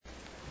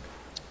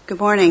Good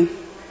morning.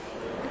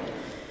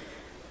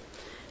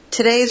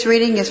 Today's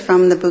reading is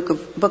from the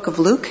book of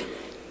Luke,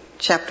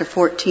 chapter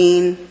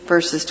 14,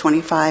 verses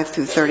 25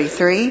 through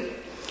 33,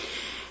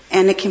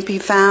 and it can be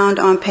found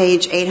on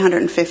page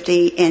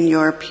 850 in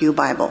your Pew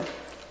Bible.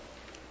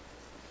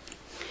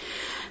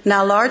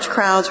 Now large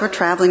crowds were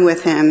traveling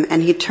with him,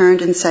 and he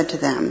turned and said to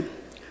them,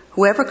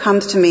 "Whoever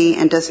comes to me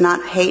and does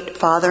not hate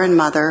father and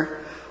mother,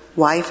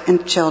 wife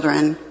and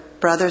children,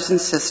 brothers and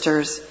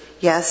sisters,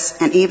 yes,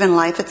 and even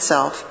life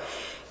itself,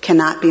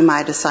 cannot be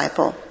my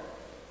disciple.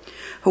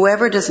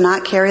 Whoever does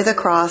not carry the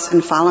cross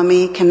and follow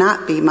me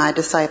cannot be my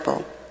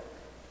disciple.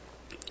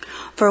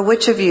 For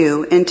which of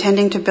you,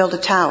 intending to build a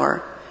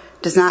tower,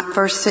 does not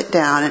first sit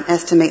down and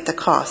estimate the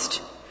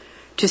cost,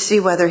 to see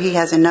whether he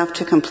has enough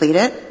to complete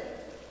it?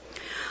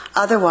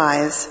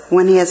 Otherwise,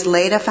 when he has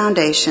laid a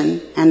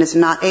foundation and is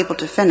not able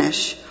to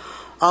finish,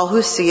 all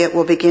who see it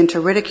will begin to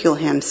ridicule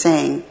him,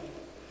 saying,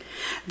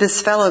 'This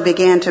fellow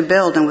began to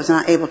build and was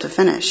not able to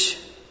finish.'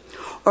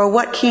 Or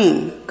what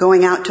king,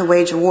 going out to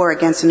wage war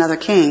against another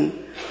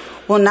king,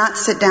 will not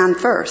sit down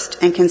first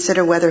and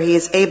consider whether he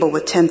is able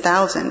with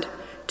 10,000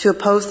 to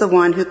oppose the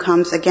one who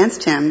comes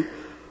against him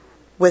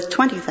with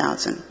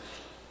 20,000?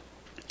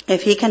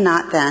 If he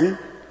cannot, then,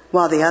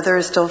 while the other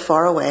is still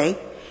far away,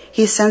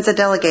 he sends a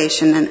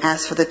delegation and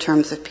asks for the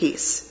terms of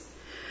peace.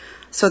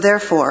 So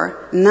therefore,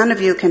 none of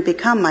you can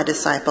become my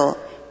disciple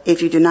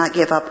if you do not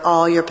give up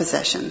all your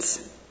possessions."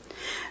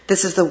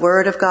 This is the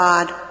word of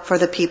God for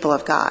the people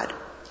of God.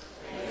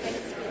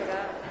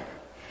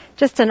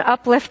 Just an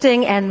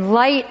uplifting and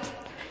light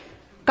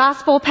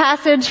gospel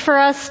passage for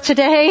us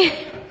today.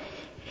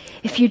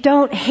 If you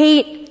don't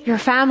hate your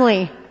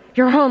family,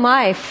 your own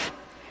life,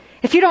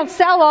 if you don't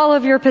sell all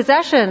of your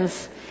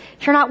possessions,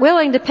 if you're not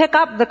willing to pick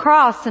up the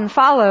cross and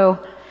follow,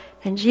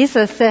 then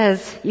Jesus says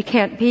you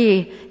can't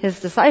be his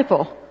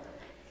disciple.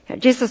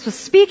 Jesus was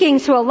speaking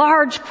to a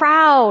large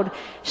crowd,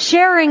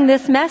 sharing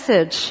this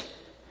message.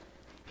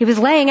 He was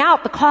laying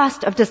out the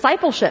cost of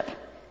discipleship.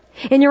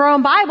 In your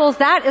own Bibles,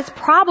 that is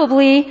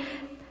probably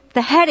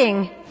the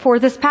heading for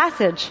this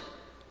passage.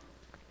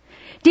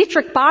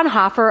 Dietrich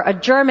Bonhoeffer, a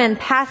German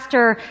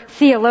pastor,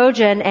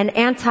 theologian, and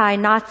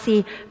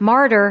anti-Nazi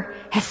martyr,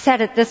 has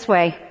said it this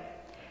way: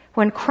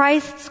 "When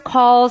Christ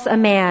calls a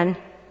man,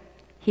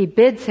 he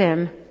bids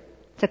him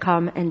to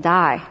come and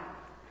die."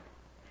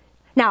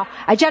 Now,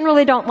 I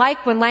generally don't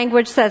like when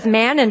language says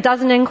man and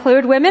doesn't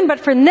include women, but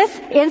for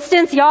this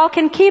instance, y'all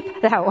can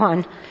keep that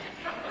one.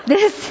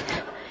 This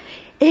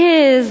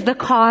is the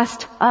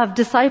cost of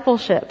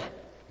discipleship.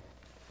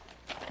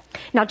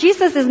 Now,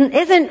 Jesus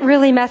isn't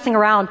really messing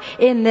around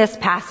in this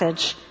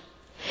passage.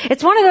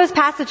 It's one of those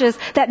passages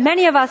that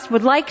many of us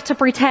would like to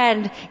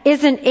pretend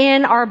isn't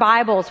in our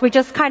Bibles. We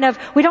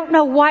don't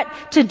know what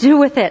to do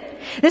with it.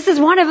 This is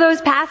one of those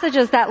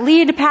passages that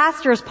lead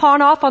pastors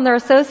pawn off on their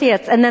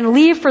associates and then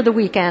leave for the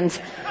weekend.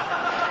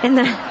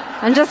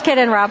 I'm just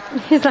kidding, Rob.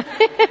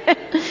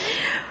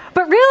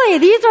 But really,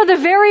 these are the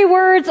very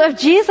words of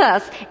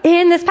Jesus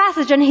in this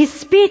passage, and he's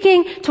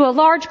speaking to a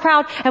large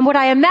crowd, and what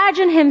I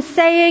imagine him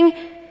saying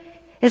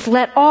is,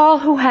 "Let all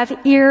who have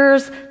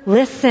ears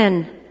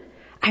listen.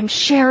 I'm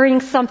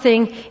sharing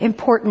something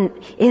important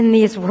in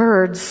these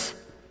words."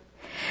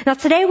 Now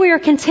today we are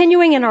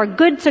continuing in our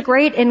Good to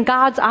Great in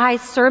God's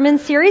Eyes sermon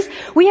series.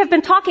 We have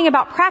been talking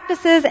about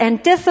practices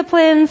and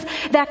disciplines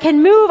that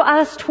can move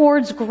us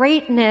towards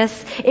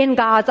greatness in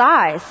God's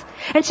eyes.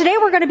 And today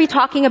we're going to be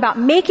talking about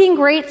making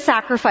great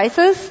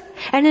sacrifices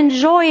and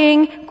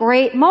enjoying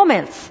great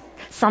moments.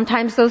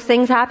 Sometimes those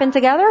things happen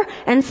together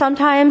and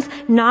sometimes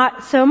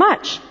not so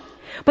much.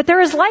 But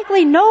there is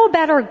likely no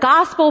better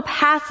gospel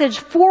passage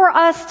for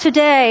us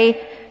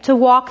today to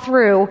walk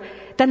through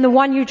than the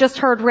one you just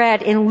heard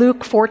read in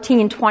Luke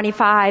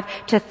 14:25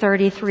 to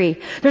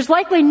 33. There's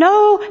likely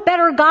no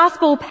better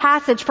gospel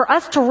passage for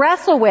us to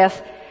wrestle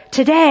with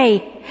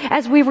today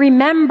as we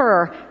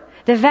remember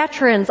the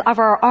veterans of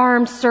our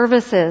armed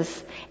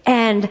services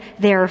and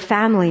their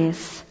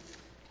families.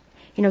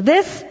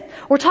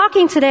 We're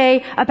talking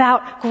today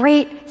about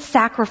great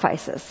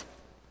sacrifices.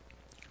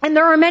 And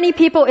there are many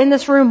people in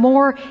this room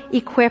more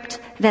equipped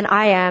than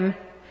I am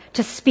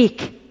to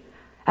speak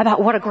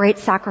about what a great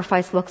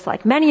sacrifice looks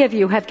like. Many of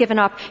you have given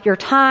up your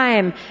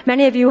time.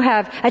 Many of you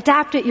have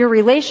adapted your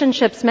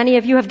relationships. Many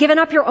of you have given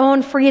up your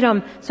own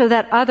freedom so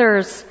that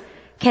others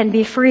can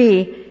be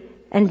free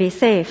and be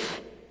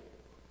safe.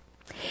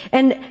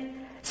 And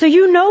so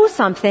you know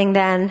something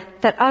then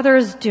that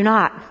others do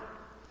not.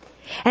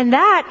 And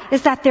that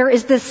is that there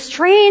is this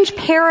strange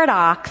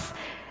paradox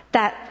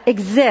that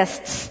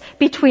exists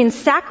between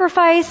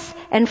sacrifice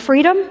and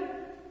freedom,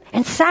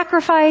 and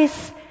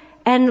sacrifice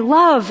and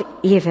love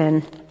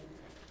even.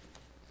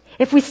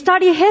 If we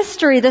study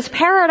history, this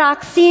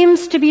paradox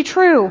seems to be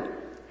true.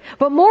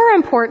 But more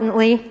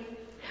importantly,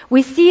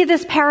 we see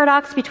this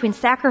paradox between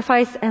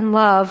sacrifice and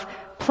love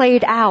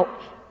played out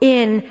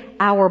in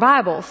our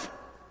Bibles.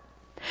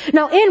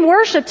 Now, in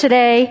worship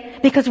today,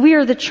 because we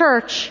are the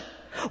church,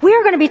 we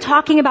are going to be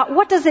talking about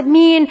what does it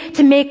mean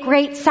to make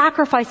great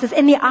sacrifices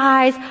in the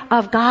eyes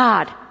of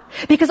God.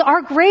 Because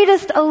our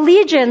greatest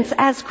allegiance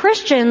as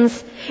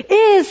Christians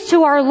is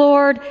to our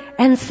Lord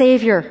and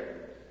Savior.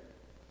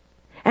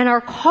 And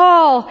our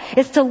call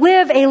is to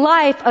live a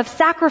life of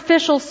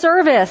sacrificial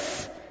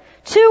service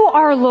to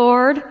our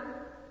Lord,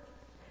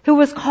 who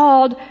was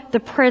called the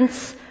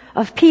Prince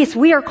of Peace.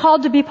 We are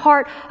called to be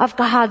part of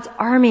God's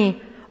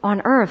army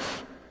on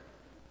earth.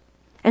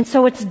 And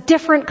so it's a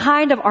different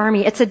kind of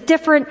army. It's a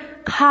different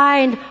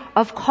kind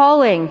of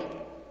calling.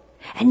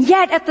 And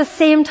yet at the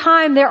same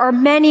time, there are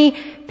many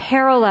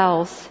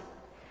parallels.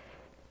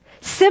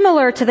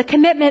 Similar to the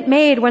commitment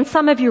made when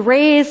some of you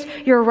raised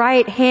your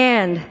right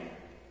hand.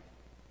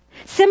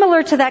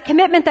 Similar to that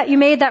commitment that you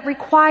made that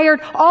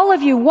required all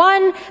of you.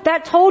 One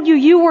that told you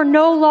you were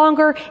no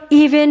longer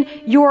even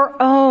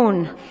your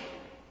own.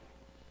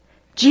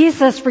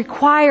 Jesus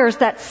requires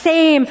that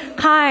same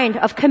kind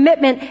of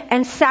commitment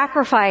and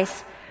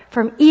sacrifice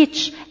from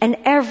each and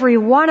every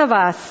one of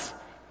us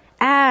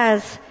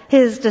as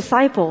His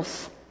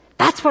disciples.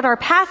 That's what our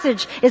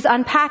passage is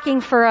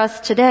unpacking for us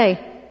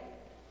today.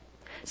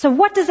 So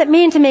what does it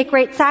mean to make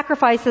great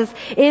sacrifices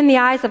in the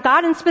eyes of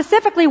God? And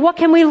specifically, what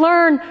can we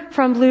learn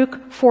from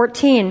Luke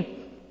 14?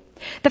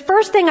 The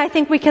first thing I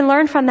think we can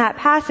learn from that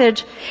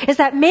passage is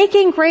that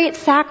making great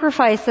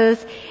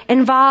sacrifices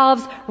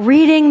involves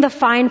reading the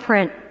fine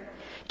print.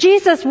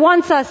 Jesus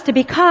wants us to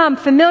become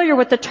familiar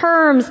with the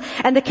terms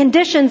and the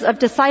conditions of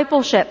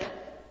discipleship.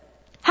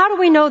 How do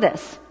we know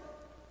this?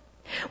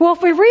 Well,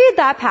 if we read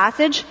that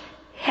passage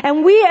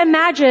and we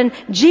imagine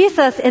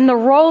Jesus in the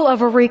role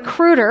of a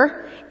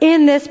recruiter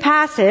in this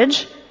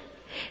passage,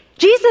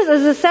 Jesus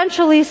is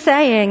essentially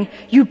saying,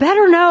 you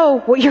better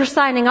know what you're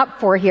signing up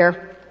for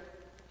here.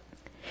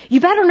 You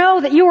better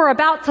know that you are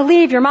about to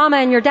leave your mama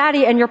and your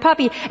daddy and your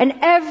puppy and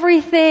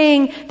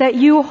everything that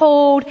you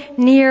hold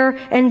near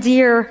and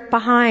dear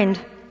behind.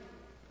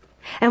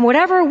 And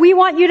whatever we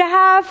want you to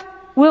have,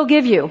 we'll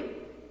give you.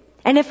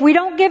 And if we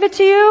don't give it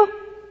to you,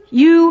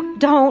 you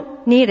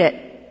don't need it.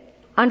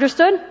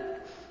 Understood?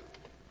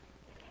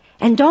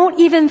 And don't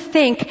even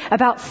think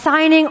about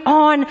signing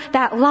on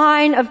that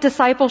line of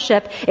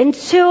discipleship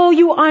until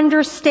you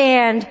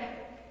understand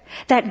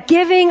that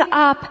giving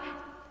up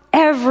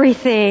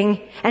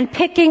everything and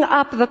picking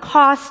up the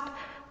cost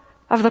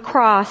of the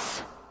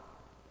cross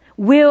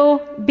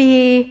will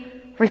be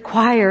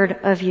required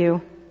of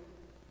you.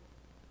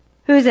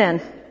 Who's in?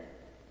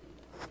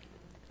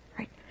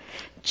 Right.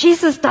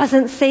 Jesus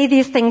doesn't say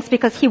these things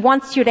because He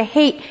wants you to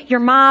hate your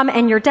mom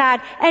and your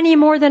dad any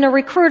more than a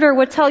recruiter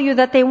would tell you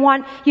that they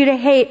want you to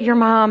hate your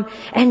mom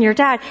and your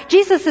dad.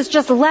 Jesus is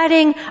just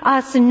letting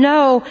us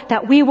know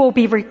that we will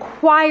be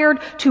required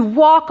to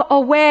walk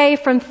away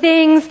from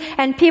things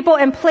and people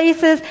and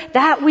places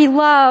that we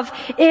love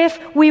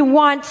if we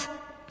want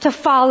to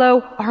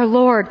follow our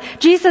Lord.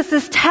 Jesus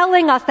is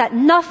telling us that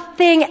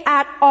nothing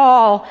at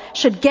all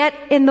should get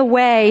in the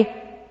way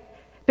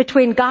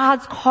between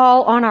God's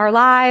call on our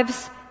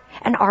lives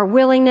and our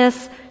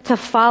willingness to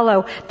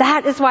follow.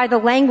 That is why the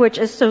language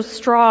is so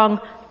strong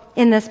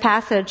in this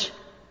passage.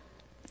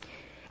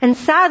 And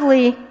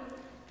sadly,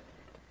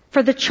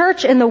 for the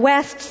church in the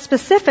West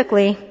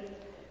specifically,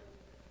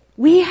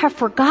 we have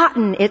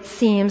forgotten, it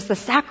seems, the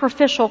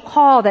sacrificial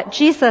call that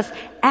Jesus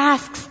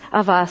asks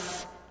of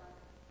us.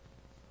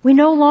 We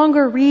no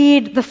longer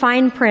read the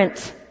fine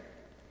print.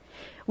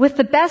 With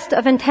the best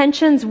of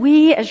intentions,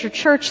 we as your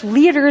church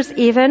leaders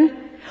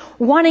even,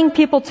 wanting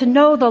people to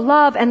know the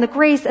love and the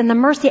grace and the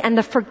mercy and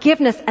the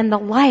forgiveness and the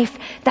life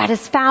that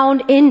is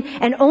found in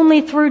and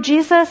only through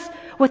Jesus,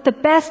 with the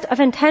best of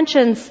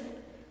intentions,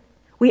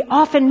 we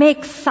often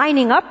make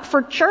signing up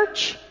for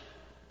church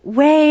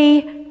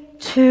way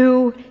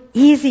too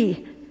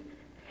easy.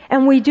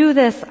 And we do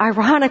this,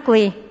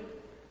 ironically,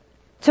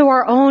 to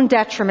our own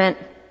detriment.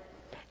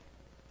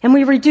 And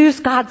we reduce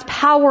God's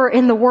power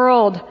in the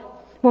world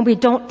when we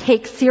don't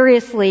take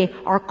seriously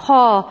our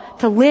call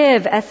to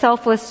live as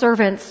selfless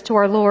servants to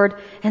our Lord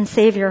and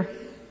Savior.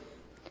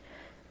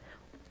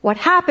 What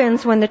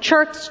happens when the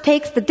church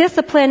takes the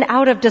discipline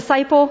out of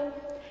disciple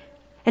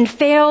and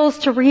fails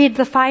to read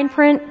the fine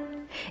print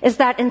is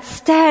that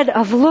instead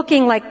of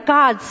looking like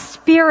God's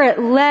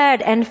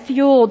Spirit-led and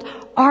fueled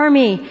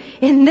army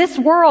in this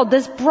world,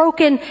 this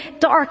broken,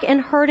 dark, and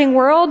hurting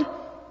world,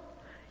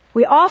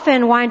 we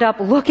often wind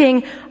up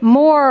looking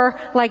more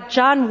like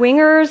John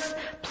Winger's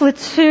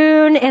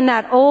platoon in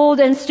that old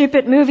and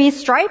stupid movie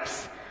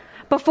Stripes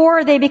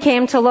before they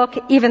became to look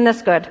even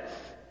this good.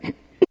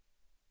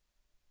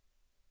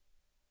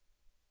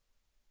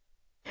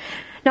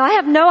 Now, I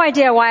have no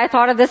idea why I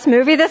thought of this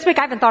movie this week.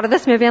 I haven't thought of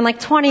this movie in like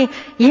 20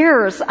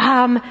 years.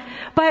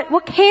 But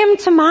what came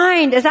to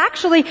mind is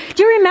actually,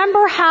 do you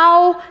remember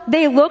how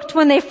they looked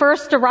when they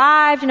first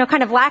arrived? You know,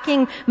 kind of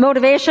lacking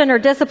motivation or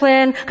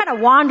discipline, kind of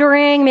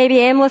wandering, maybe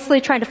aimlessly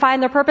trying to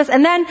find their purpose.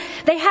 And then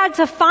they had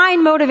to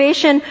find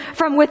motivation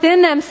from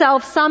within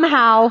themselves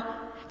somehow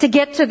to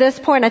get to this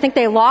point. I think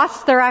they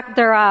lost their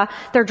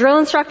drill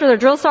instructor, their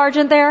drill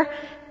sergeant there.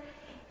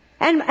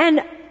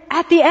 And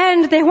at the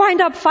end, they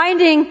wind up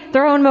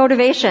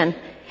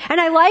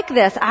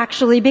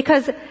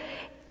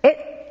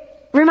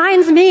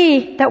reminds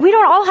me that we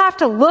don't all have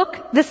to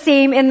look the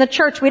same in the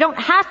church. We don't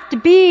have to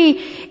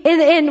be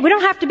we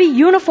don't have to be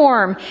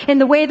uniform in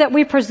the way that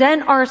we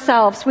present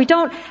ourselves. We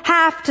don't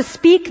have to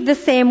speak the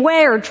same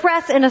way or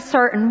dress in a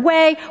certain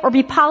way or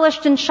be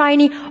polished and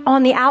shiny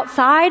on the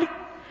outside.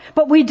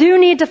 But we do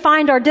need to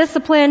find our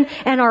discipline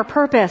and our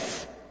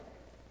purpose.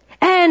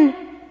 And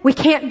we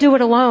can't do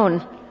it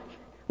alone.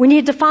 We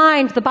need to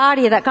find the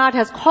body that God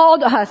has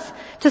called us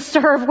to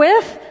serve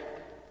with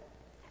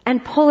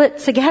and pull it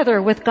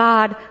together with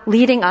God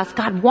leading us.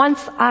 God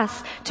wants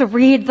us to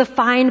read the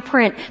fine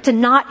print, to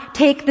not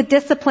take the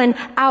discipline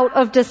out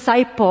of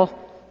disciple.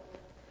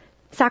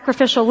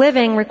 Sacrificial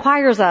living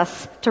requires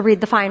us to read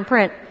the fine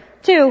print.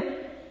 2,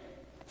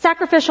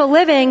 sacrificial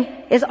living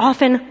is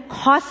often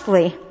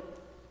costly.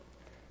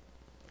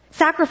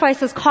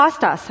 Sacrifices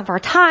cost us of our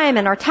time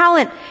and our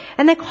talent,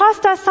 and they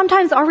cost us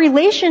sometimes our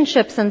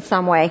relationships in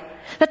some way.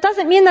 That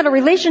doesn't mean that a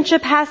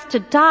relationship has to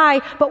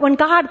die, but when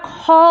God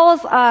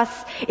calls us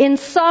in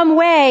some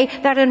way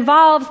that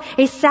involves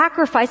a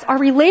sacrifice, our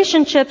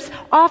relationships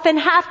often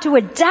have to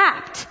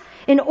adapt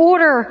in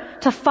order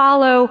to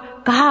follow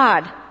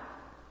God.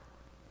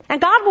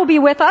 And God will be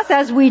with us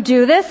as we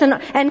do this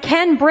and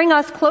can bring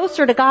us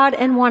closer to God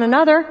and one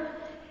another.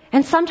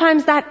 And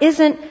sometimes that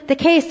isn't the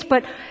case,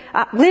 but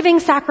living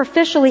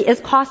sacrificially is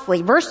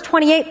costly. Verse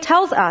 28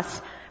 tells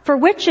us, "For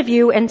which of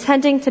you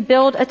intending to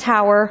build a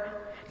tower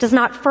does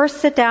not first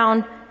sit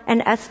down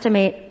and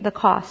estimate the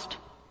cost?"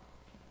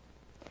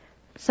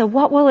 So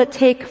what will it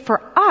take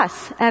for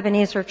us,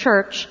 Ebenezer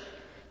Church,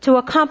 to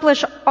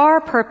accomplish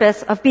our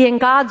purpose of being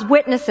God's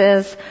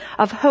witnesses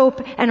of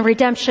hope and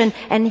redemption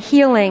and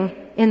healing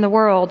in the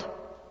world,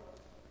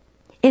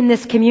 in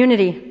this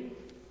community,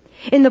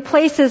 in the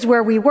places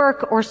where we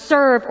work or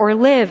serve or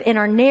live, in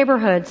our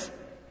neighborhoods,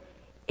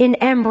 in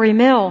Embry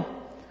Mill?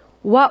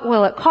 What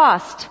will it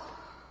cost?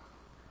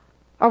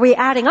 Are we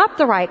adding up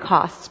the right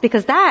costs?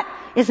 Because that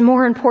is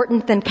more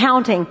important than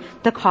counting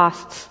the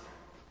costs.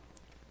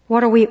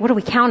 What are we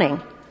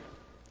counting?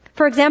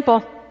 For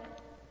example,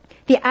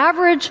 the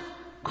average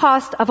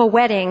cost of a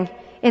wedding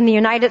in the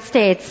United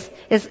States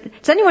is,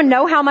 does anyone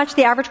know how much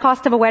the average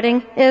cost of a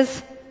wedding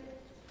is?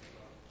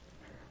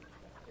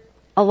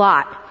 A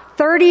lot.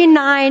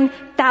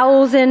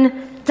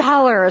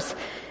 $39,000.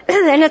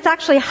 And it's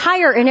actually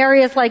higher in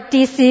areas like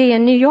DC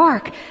and New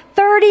York.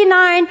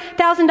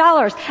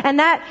 $39,000. And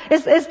that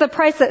is the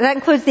price that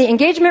includes the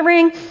engagement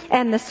ring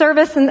and the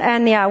service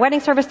and the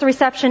wedding service, the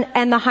reception,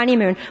 and the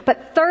honeymoon.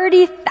 But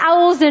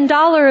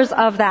 $30,000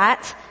 of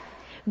that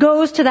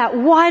goes to that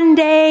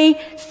one-day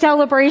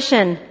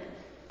celebration.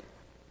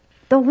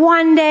 The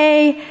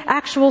one-day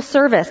actual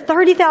service.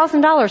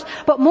 $30,000.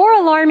 But more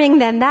alarming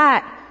than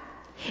that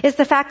is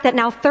the fact that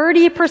now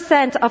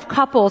 30% of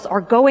couples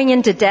are going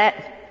into debt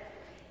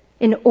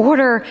in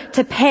order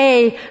to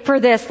pay for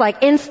this like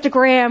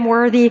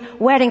Instagram-worthy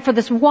wedding, for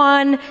this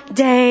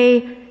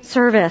one-day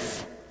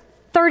service.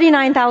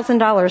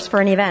 $39,000 for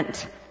an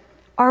event.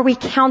 Are we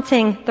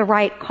counting the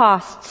right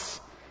costs?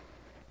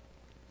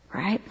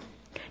 Right?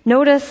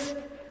 Notice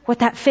what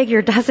that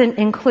figure doesn't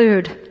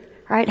include.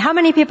 Right? How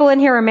many people in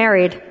here are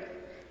married?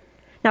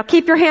 Now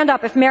keep your hand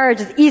up if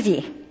marriage is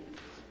easy.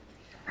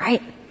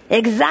 Right?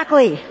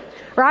 Exactly.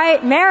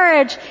 Right?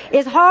 Marriage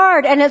is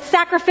hard and it's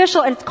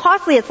sacrificial and it's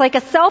costly. It's like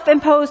a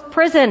self-imposed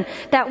prison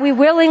that we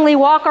willingly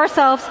walk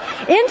ourselves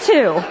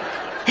into.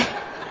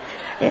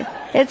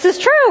 It's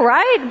just true,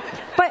 right?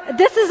 But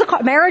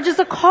marriage is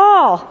a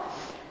call.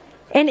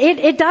 And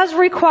it does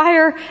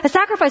require a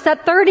sacrifice.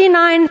 That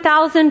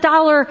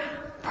 $39,000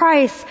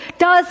 price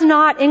does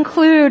not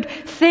include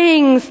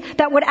things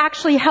that would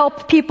actually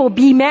help people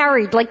be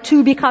married, like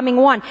two becoming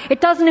one.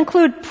 It doesn't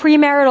include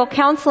premarital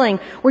counseling,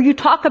 where you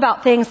talk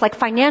about things like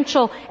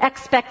financial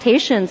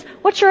expectations.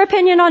 What's your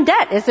opinion on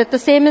debt? Is it the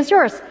same as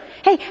yours?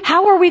 Hey,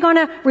 how are we going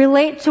to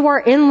relate to our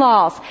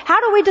in-laws? How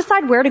do we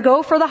decide where to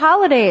go for the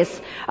holidays?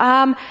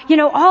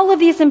 All of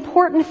these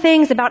important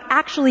things about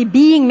actually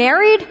being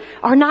married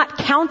are not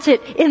counted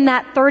in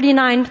that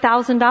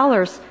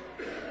 $39,000.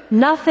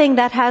 Nothing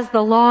that has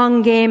the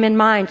long game in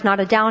mind, not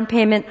a down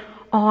payment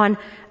on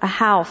a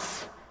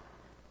house.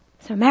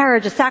 So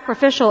marriage is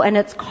sacrificial and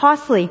it's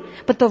costly,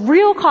 but the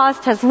real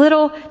cost has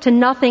little to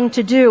nothing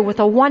to do with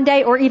a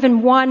one-day or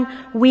even 1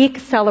 week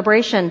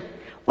celebration.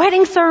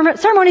 Wedding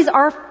ceremonies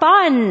are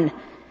fun.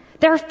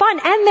 They're fun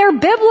and they're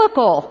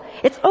biblical.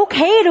 It's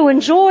okay to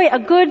enjoy a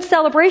good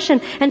celebration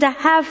and to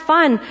have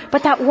fun,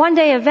 but that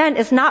one-day event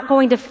is not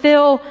going to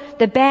fill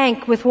the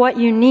bank with what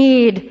you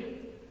need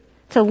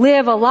to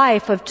live a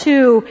life of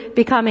two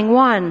becoming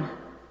one.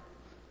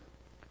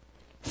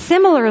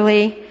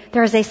 Similarly,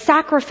 there is a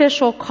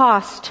sacrificial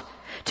cost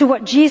to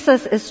what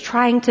Jesus is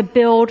trying to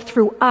build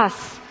through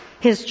us,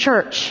 His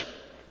church.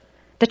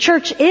 The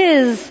church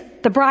is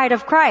the bride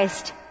of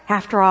Christ,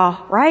 after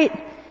all, right?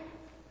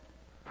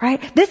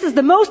 Right? This is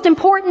the most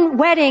important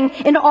wedding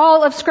in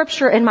all of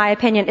Scripture, in my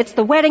opinion. It's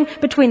the wedding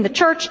between the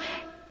church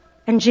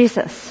and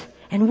Jesus.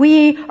 And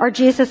we are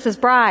Jesus'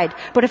 bride.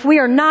 But if we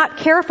are not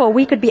careful,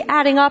 we could be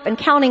adding up and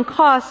counting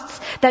costs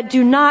that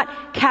do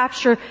not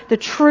capture the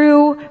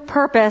true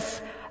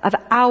purpose of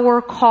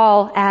our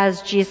call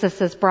as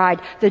Jesus'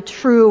 bride, the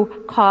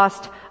true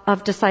cost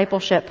of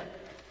discipleship.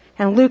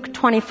 And Luke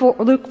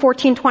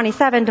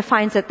 14:27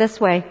 defines it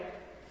this way: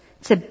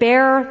 to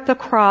bear the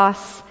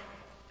cross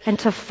and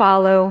to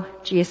follow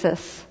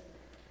Jesus.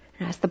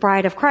 And as the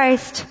bride of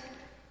Christ,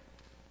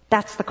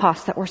 that's the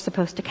cost that we're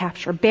supposed to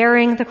capture,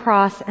 bearing the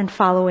cross and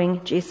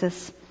following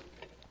Jesus.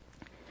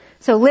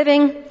 So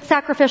living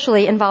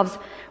sacrificially involves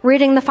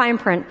reading the fine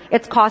print.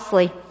 It's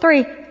costly.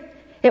 3,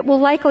 it will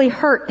likely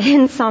hurt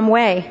in some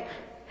way.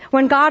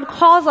 When God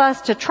calls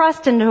us to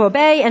trust and to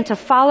obey and to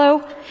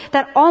follow,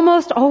 that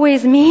almost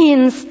always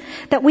means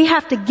that we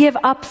have to give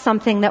up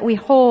something that we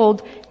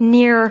hold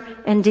near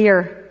and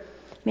dear.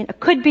 I mean, it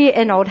could be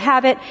an old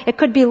habit. It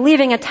could be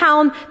leaving a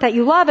town that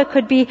you love. It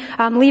could be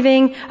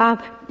leaving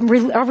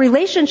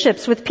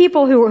relationships with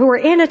people who are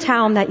in a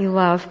town that you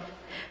love.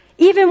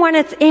 Even when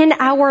it's in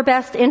our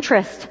best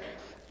interest,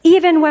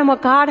 even when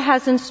what God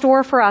has in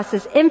store for us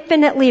is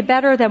infinitely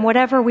better than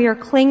whatever we are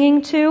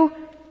clinging to,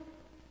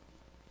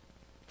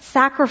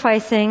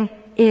 sacrificing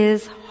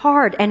is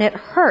hard and it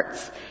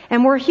hurts.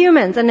 And we're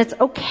humans, and it's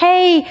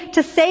okay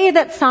to say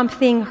that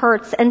something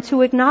hurts and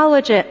to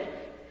acknowledge it.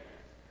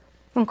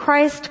 When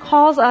Christ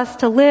calls us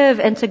to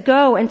live and to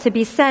go and to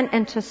be sent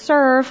and to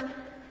serve,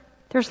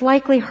 there's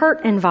likely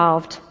hurt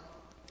involved.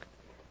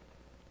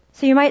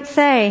 So you might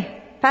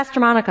say,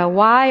 Pastor Monica,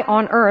 why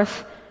on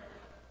earth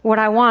would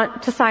I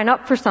want to sign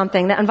up for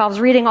something that involves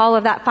reading all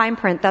of that fine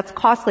print that's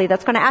costly,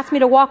 that's going to ask me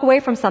to walk away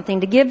from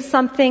something, to give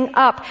something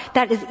up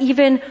that is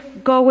even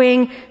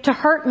going to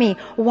hurt me?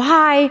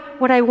 Why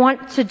would I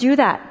want to do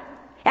that?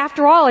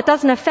 After all, it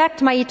doesn't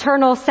affect my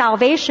eternal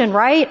salvation,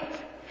 right?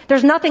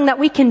 There's nothing that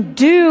we can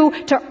do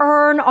to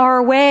earn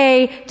our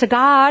way to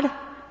God.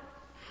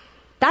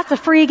 That's a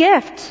free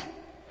gift.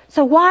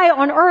 So why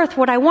on earth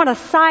would I want to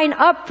sign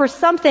up for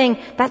something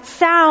that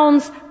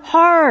sounds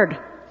hard?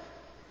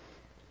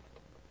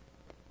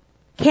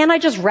 Can't I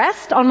just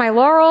rest on my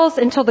laurels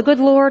until the good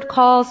Lord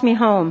calls me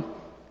home?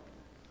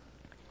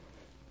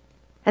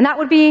 And that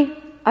would be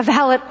a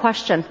valid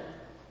question.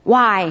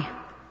 Why?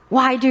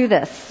 Why do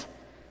this?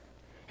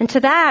 And to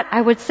that,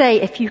 I would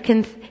say, if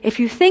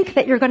you think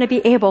that you're going to be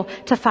able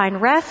to find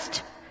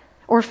rest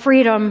or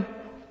freedom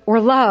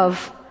or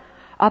love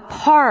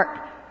apart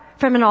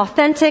from an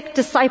authentic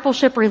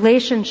discipleship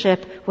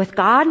relationship with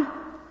God,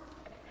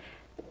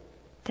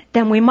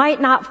 then we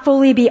might not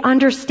fully be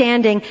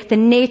understanding the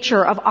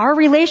nature of our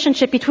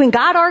relationship between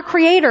God, our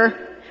Creator,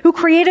 who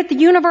created the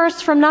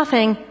universe from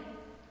nothing,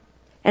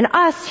 and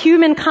us,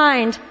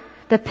 humankind,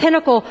 the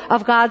pinnacle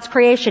of God's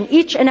creation,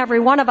 each and every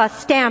one of us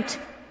stamped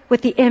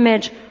with the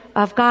image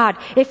of God.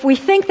 If we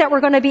think that we're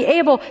going to be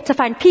able to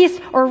find peace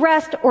or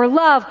rest or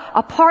love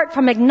apart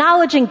from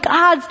acknowledging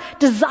God's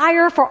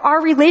desire for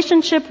our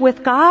relationship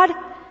with God,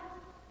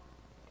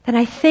 then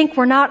I think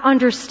we're not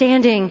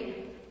understanding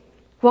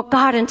what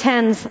God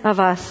intends of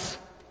us.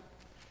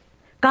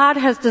 God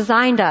has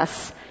designed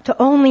us to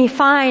only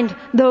find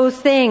those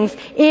things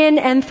in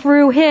and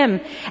through Him.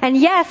 And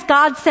yes,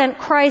 God sent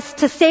Christ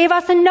to save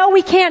us, and no,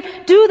 we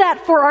can't do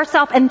that for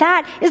ourselves. And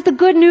that is the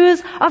good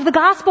news of the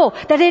gospel,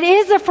 that it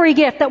is a free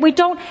gift, that we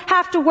don't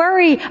have to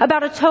worry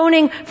about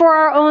atoning for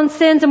our own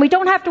sins, and we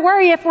don't have to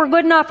worry if we're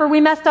good enough or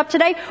we messed up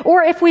today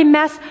or if we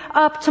mess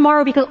up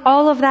tomorrow, because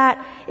all of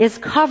that is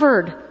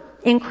covered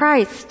in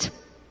Christ.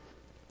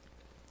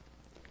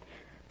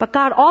 But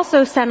God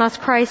also sent us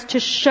Christ to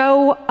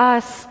show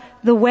us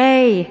the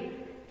way,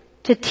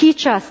 to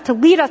teach us, to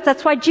lead us.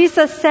 That's why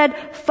Jesus said,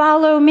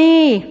 "Follow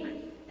me,"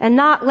 and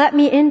not "let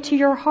me into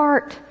your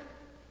heart."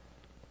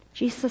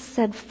 Jesus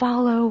said,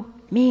 "Follow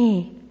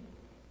me."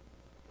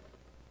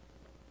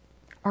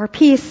 Our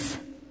peace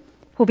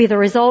will be the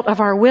result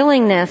of our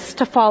willingness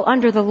to fall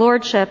under the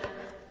lordship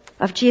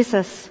of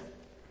Jesus.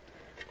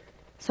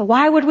 So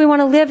why would we want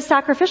to live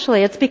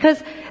sacrificially? It's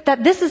because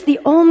that this is the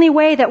only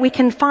way that we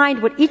can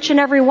find what each and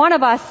every one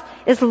of us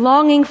is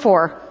longing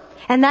for.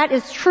 And that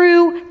is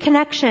true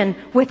connection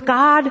with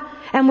God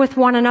and with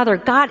one another.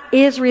 God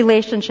is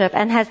relationship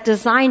and has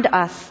designed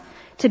us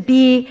to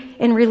be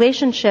in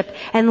relationship.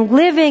 And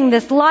living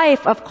this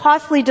life of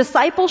costly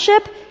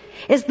discipleship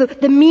is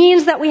the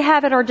means that we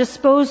have at our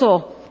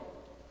disposal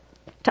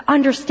to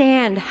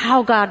understand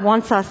how God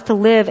wants us to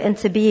live and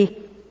to be.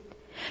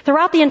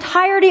 Throughout the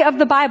entirety of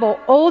the Bible,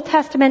 Old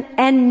Testament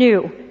and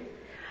New,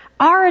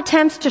 our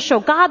attempts to show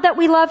God that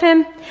we love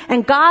Him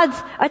and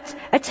God's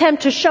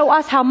attempt to show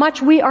us how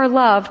much we are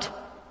loved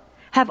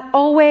have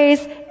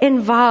always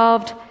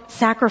involved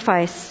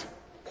sacrifice.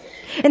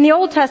 In the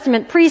Old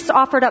Testament, priests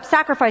offered up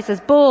sacrifices,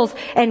 bulls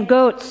and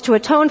goats, to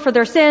atone for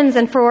their sins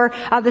and for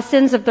the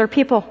sins of their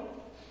people.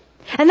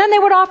 And then they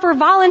would offer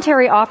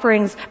voluntary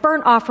offerings,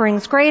 burnt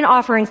offerings, grain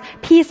offerings,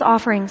 peace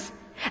offerings.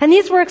 And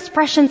these were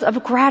expressions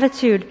of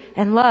gratitude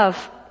and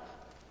love.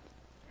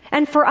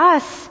 And for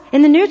us,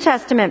 in the New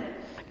Testament,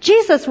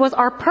 Jesus is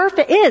our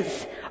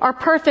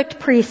perfect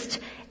priest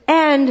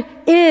and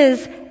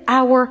is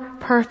our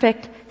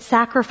perfect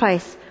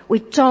sacrifice. We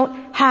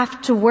don't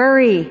have to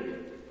worry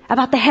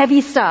about the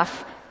heavy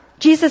stuff.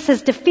 Jesus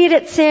has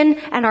defeated sin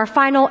and our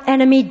final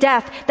enemy,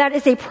 death. That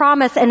is a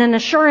promise and an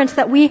assurance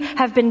that we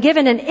have been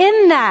given, and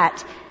in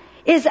that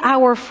is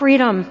our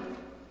freedom.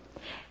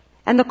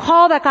 And the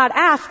call that God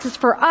asks is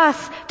for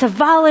us to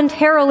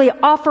voluntarily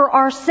offer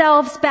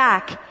ourselves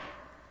back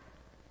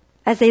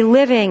as a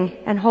living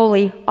and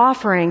holy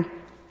offering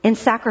in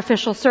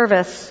sacrificial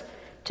service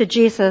to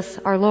Jesus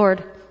our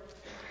Lord.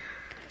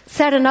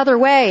 Said another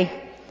way,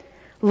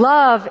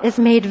 love is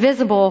made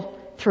visible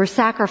through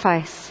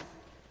sacrifice.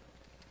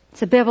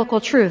 It's a biblical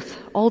truth,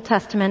 Old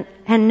Testament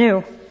and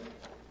New.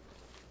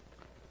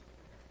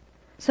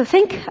 So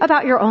think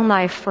about your own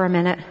life for a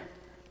minute.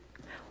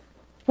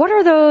 What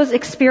are those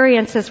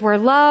experiences where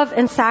love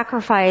and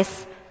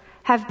sacrifice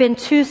have been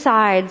two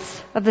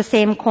sides of the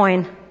same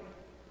coin?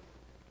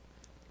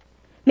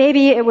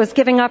 Maybe it was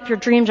giving up your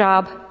dream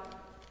job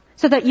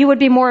so that you would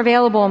be more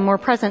available and more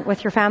present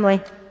with your family.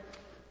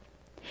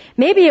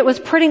 Maybe it was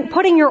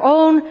putting your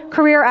own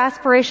career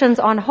aspirations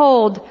on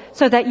hold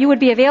so that you would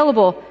be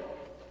available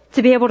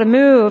to be able to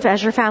move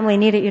as your family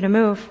needed you to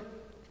move.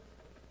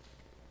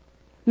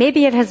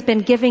 Maybe it has been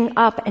giving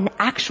up an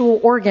actual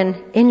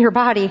organ in your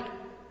body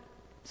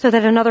so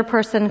that another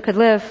person could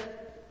live.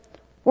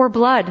 Or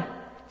blood,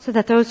 so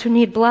that those who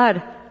need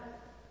blood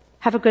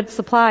have a good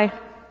supply.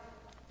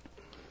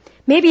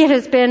 Maybe it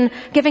has been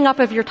giving up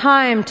of your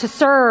time to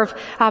serve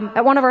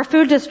at one of our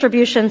food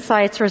distribution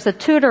sites, or as a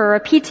tutor, or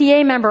a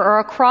PTA member, or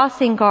a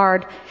crossing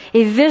guard,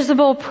 a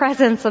visible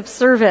presence of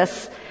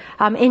service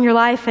in your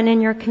life and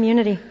in your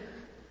community.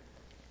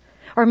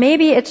 Or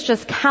maybe it's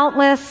just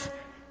countless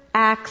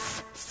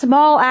acts,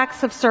 small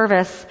acts of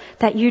service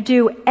that you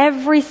do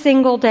every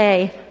single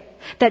day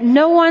that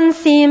no one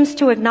seems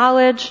to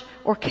acknowledge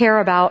or care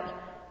about,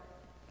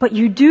 but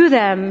you do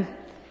them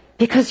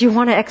because you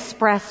want to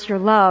express your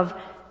love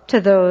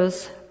to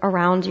those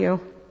around you.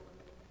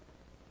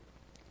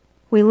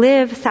 We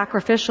live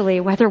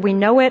sacrificially, whether we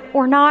know it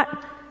or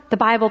not. The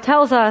Bible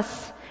tells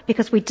us,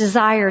 because we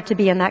desire to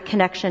be in that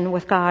connection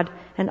with God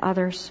and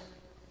others.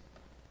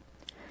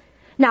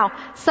 Now,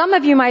 some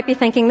of you might be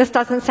thinking, this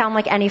doesn't sound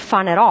like any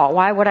fun at all.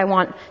 Why would I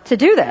want to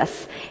do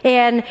this?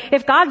 And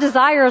if God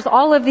desires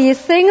all of these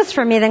things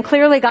from me, then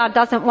clearly God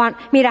doesn't want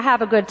me to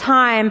have a good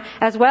time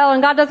as well,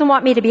 and God doesn't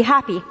want me to be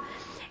happy.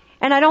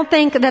 And I don't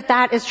think that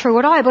that is true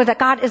at all. I believe that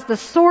God is the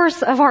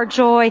source of our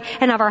joy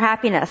and of our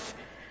happiness.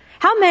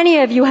 How many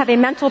of you have a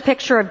mental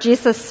picture of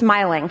Jesus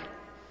smiling?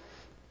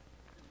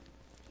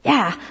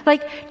 Yeah,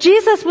 like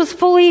Jesus was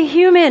fully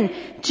human.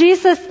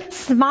 Jesus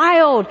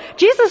smiled.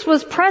 Jesus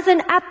was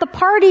present at the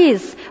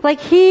parties.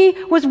 Like he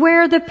was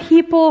where the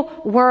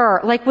people were.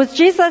 Like was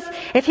Jesus,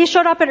 if he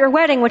showed up at your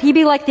wedding, would he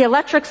be like the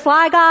electric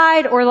slide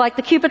guide or like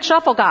the Cupid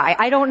shuffle guy?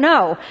 I don't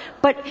know.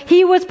 But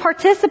he was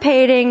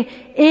participating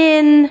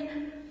in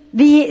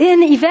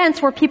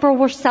events where people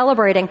were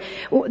celebrating.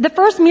 The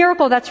first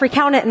miracle that's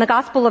recounted in the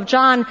Gospel of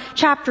John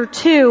chapter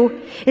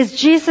 2 is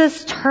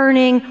Jesus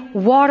turning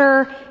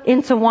water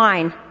into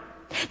wine.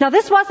 Now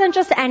this wasn't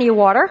just any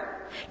water.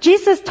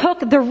 Jesus took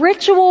the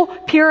ritual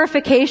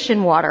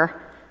purification water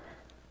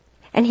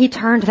and he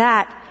turned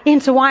that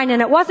into wine.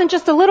 And it wasn't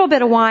just a little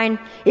bit of wine,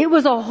 it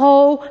was a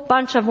whole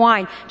bunch of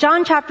wine.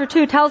 John chapter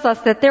 2 tells us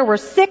that there were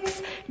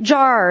 6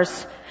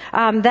 jars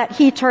that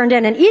he turned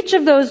in, and each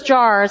of those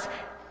jars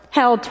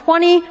held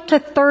 20 to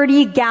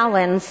 30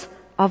 gallons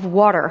of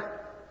water.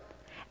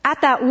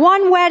 At that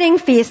one wedding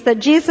feast that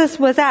Jesus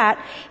was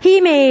at,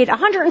 he made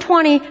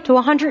 120 to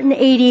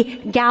 180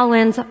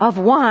 gallons of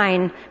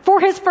wine for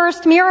his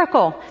first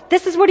miracle.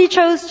 This is what he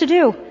chose to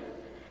do.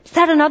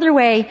 Said another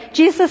way,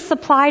 Jesus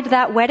supplied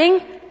that wedding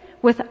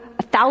with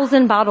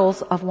 1,000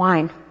 bottles of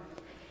wine.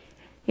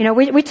 You know,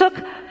 we were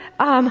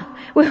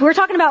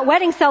talking about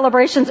wedding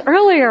celebrations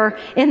earlier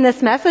in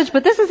this message,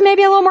 but this is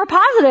maybe a little more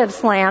positive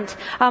slant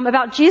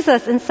about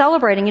Jesus and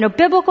celebrating. You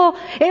know,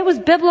 it was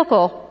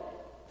biblical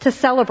to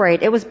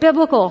celebrate. It was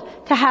biblical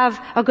to have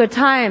a good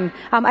time.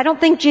 I don't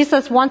think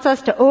Jesus wants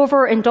us to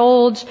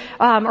overindulge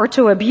or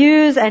to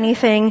abuse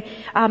anything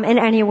in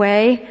any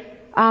way.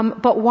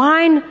 But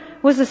wine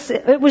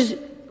was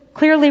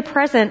clearly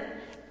present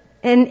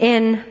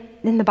in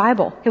the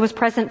Bible. It was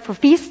present for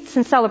feasts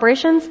and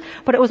celebrations,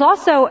 but it was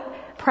also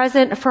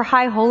present for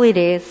high holy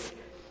days,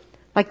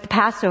 like the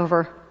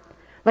Passover.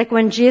 Like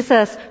when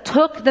Jesus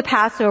took the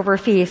Passover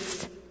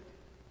feast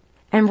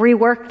and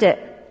reworked it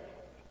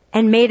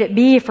and made it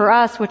be for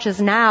us, which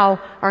is now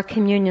our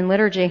communion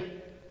liturgy.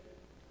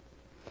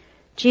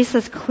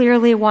 Jesus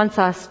clearly wants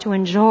us to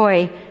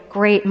enjoy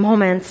great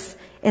moments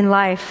in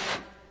life.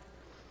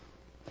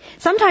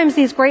 Sometimes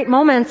these great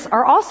moments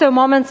are also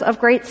moments of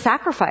great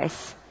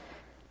sacrifice.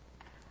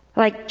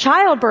 Like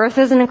childbirth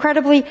is an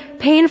incredibly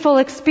painful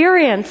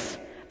experience,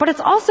 but it's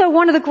also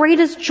one of the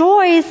greatest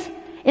joys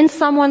in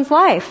someone's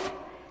life.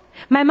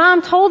 My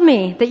mom told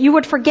me that you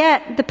would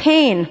forget the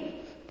pain.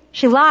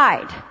 She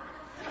lied.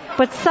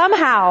 But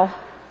somehow,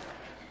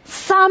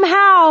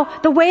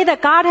 Somehow, the way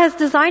that God has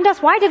designed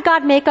us, why did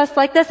God make us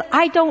like this?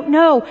 I don't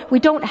know. We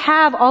don't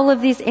have all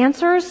of these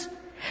answers.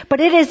 But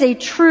it is a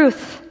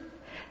truth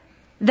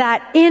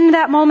that in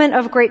that moment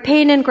of great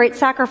pain and great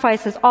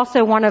sacrifice is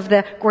also one of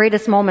the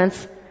greatest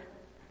moments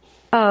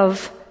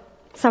of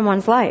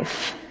someone's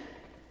life.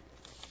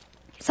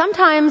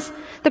 Sometimes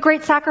the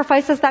great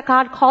sacrifices that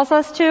God calls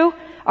us to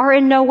are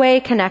in no way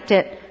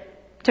connected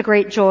to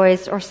great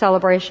joys or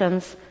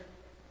celebrations.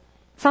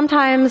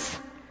 Sometimes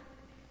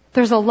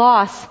there's a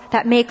loss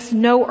that makes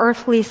no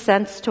earthly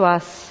sense to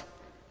us.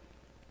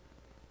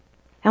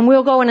 And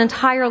we'll go an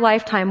entire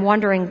lifetime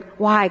wondering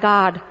why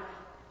God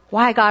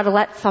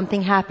let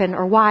something happen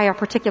or why a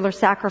particular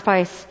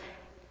sacrifice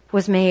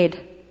was made.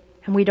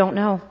 And we don't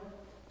know.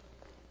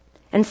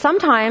 And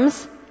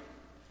sometimes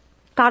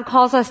God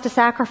calls us to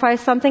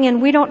sacrifice something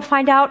and we don't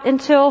find out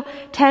until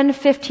 10,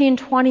 15,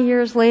 20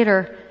 years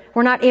later.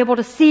 We're not able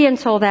to see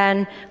until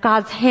then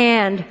God's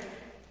hand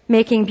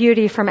making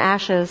beauty from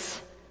ashes.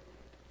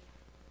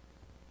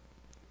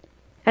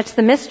 That's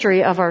the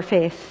mystery of our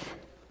faith.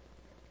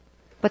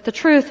 But the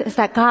truth is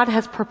that God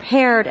has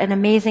prepared an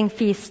amazing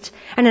feast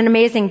and an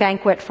amazing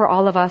banquet for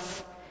all of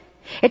us.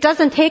 It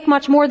doesn't take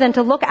much more than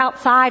to look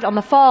outside on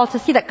the fall to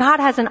see that God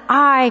has an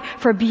eye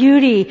for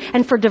beauty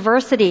and for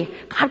diversity.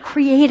 God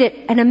created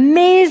an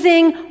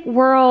amazing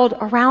world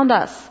around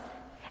us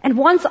and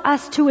wants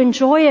us to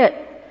enjoy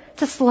it,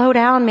 to slow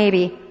down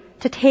maybe,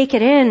 to take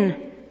it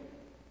in,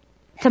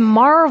 to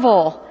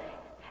marvel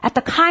at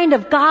the kind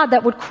of God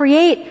that would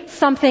create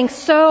something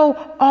so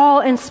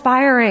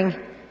awe-inspiring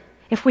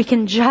if we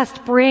can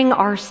just bring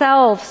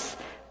ourselves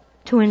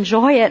to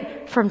enjoy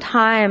it from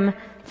time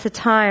to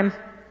time.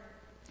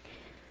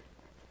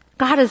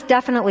 God is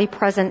definitely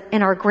present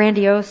in our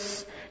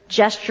grandiose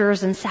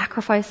gestures and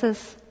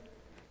sacrifices.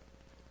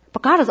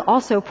 But God is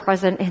also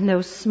present in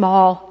those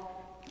small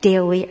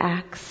daily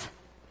acts.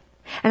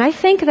 And I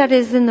think that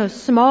is in those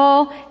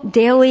small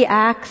daily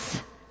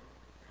acts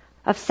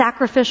of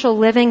sacrificial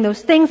living,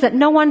 those things that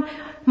no one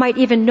might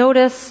even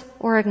notice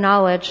or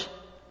acknowledge,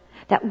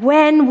 that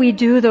when we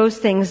do those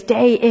things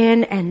day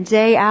in and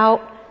day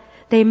out,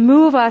 they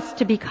move us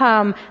to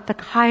become the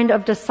kind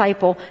of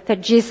disciple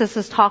that Jesus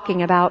is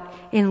talking about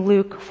in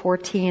Luke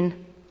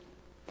 14.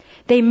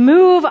 They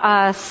move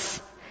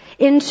us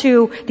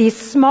into these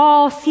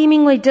small,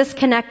 seemingly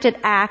disconnected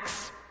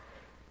acts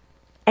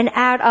and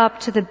add up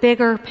to the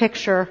bigger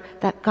picture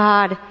that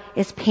God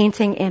is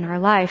painting in our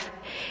life.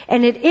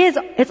 And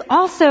it's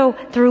also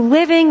through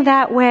living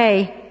that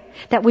way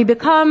that we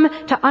become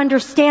to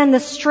understand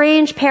this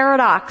strange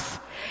paradox.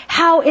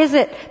 How is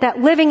it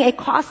that living a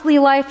costly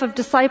life of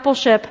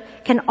discipleship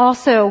can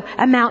also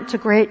amount to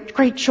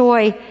great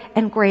joy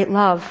and great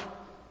love?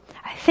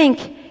 I think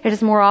it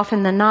is more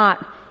often than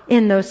not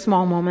in those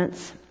small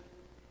moments.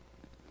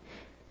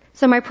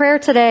 So my prayer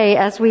today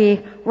as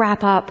we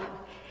wrap up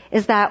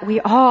is that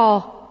we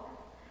all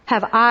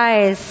have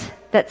eyes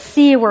that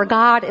see where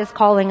God is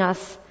calling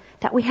us,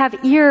 that we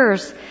have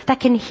ears that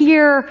can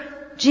hear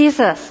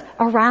Jesus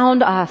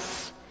around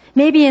us,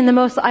 maybe in the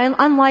most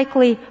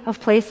unlikely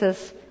of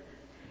places.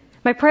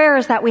 My prayer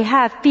is that we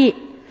have feet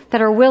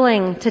that are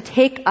willing to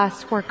take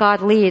us where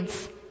God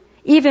leads,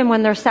 even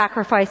when there's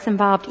sacrifice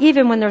involved,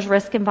 even when there's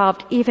risk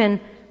involved, even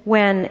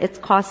when it's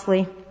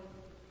costly.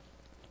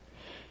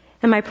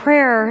 And my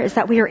prayer is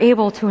that we are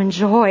able to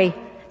enjoy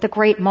the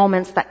great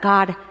moments that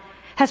God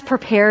has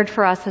prepared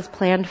for us, has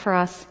planned for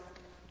us.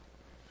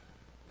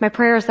 My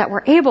prayer is that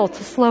we're able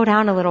to slow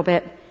down a little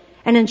bit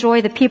and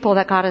enjoy the people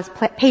that God has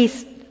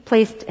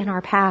placed in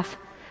our path.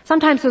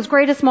 Sometimes those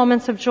greatest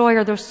moments of joy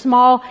are those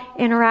small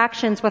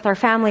interactions with our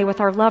family, with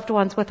our loved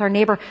ones, with our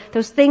neighbor.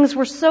 Those things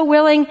we're so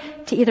willing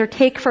to either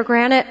take for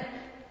granted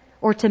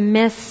or to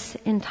miss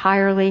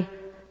entirely.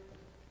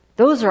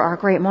 Those are our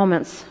great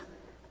moments.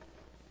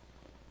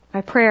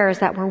 My prayer is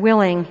that we're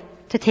willing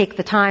to take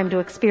the time to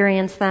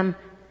experience them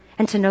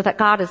and to know that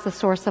God is the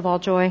source of all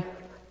joy.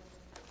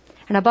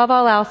 And above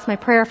all else, my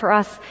prayer for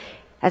us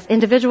as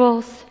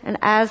individuals and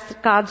as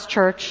God's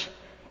church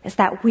is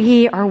that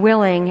we are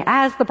willing,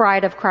 as the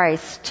bride of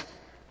Christ,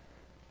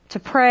 to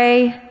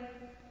pray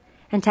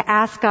and to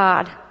ask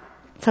God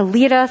to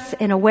lead us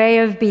in a way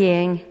of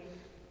being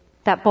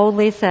that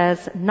boldly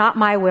says, not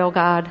my will,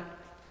 God,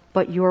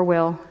 but your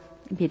will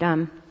be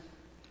done.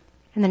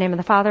 In the name of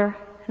the Father,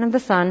 and of the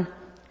Son,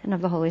 and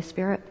of the Holy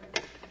Spirit.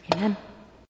 Amen.